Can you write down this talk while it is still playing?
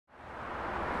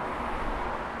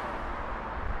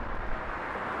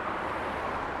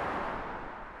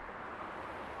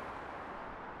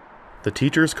The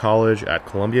Teachers College at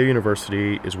Columbia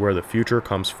University is where the future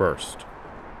comes first.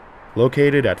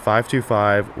 Located at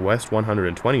 525 West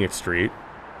 120th Street,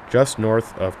 just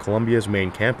north of Columbia's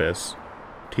main campus,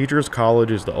 Teachers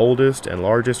College is the oldest and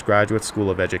largest graduate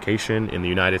school of education in the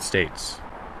United States.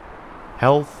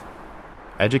 Health,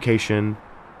 education,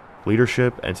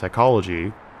 leadership, and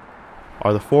psychology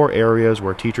are the four areas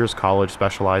where Teachers College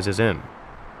specializes in.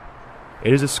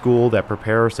 It is a school that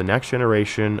prepares the next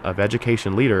generation of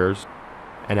education leaders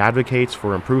and advocates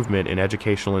for improvement in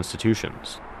educational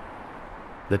institutions.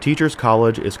 The Teachers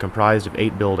College is comprised of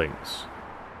 8 buildings.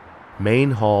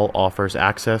 Main Hall offers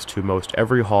access to most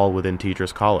every hall within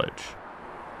Teachers College.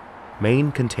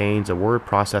 Main contains a word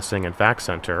processing and fax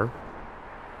center,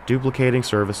 duplicating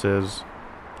services,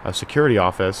 a security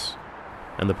office,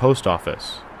 and the post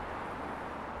office.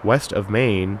 West of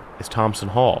Main is Thompson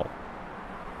Hall,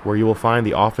 where you will find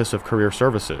the Office of Career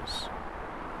Services,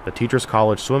 the Teachers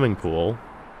College swimming pool,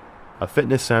 a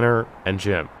fitness center, and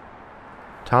gym.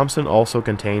 Thompson also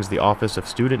contains the Office of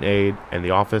Student Aid and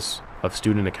the Office of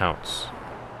Student Accounts.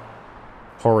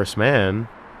 Horace Mann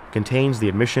contains the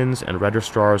admissions and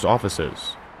registrar's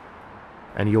offices,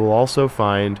 and you will also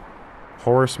find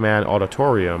Horace Mann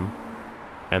Auditorium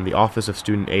and the Office of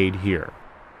Student Aid here.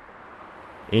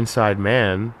 Inside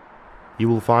Mann, you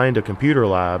will find a computer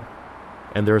lab,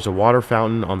 and there is a water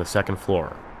fountain on the second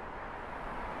floor.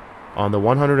 On the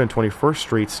 121st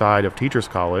Street side of Teachers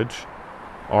College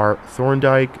are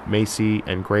Thorndike, Macy,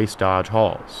 and Grace Dodge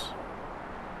Halls.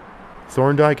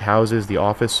 Thorndike houses the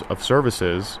Office of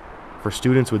Services for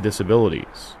Students with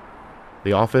Disabilities,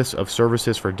 the Office of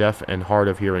Services for Deaf and Hard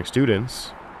of Hearing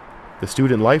Students, the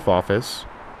Student Life Office,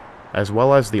 as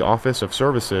well as the Office of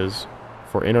Services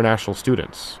for International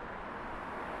Students.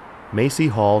 Macy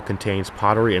Hall contains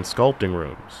pottery and sculpting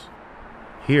rooms.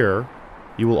 Here,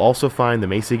 you will also find the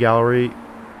Macy Gallery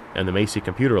and the Macy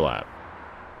Computer Lab.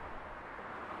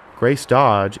 Grace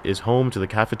Dodge is home to the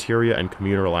cafeteria and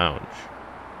commuter lounge.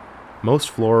 Most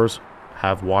floors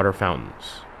have water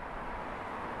fountains.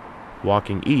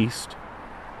 Walking east,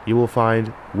 you will find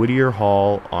Whittier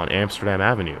Hall on Amsterdam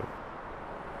Avenue,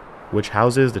 which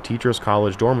houses the Teachers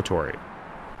College dormitory.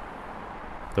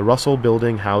 The Russell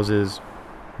Building houses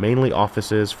mainly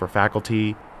offices for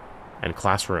faculty and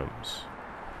classrooms.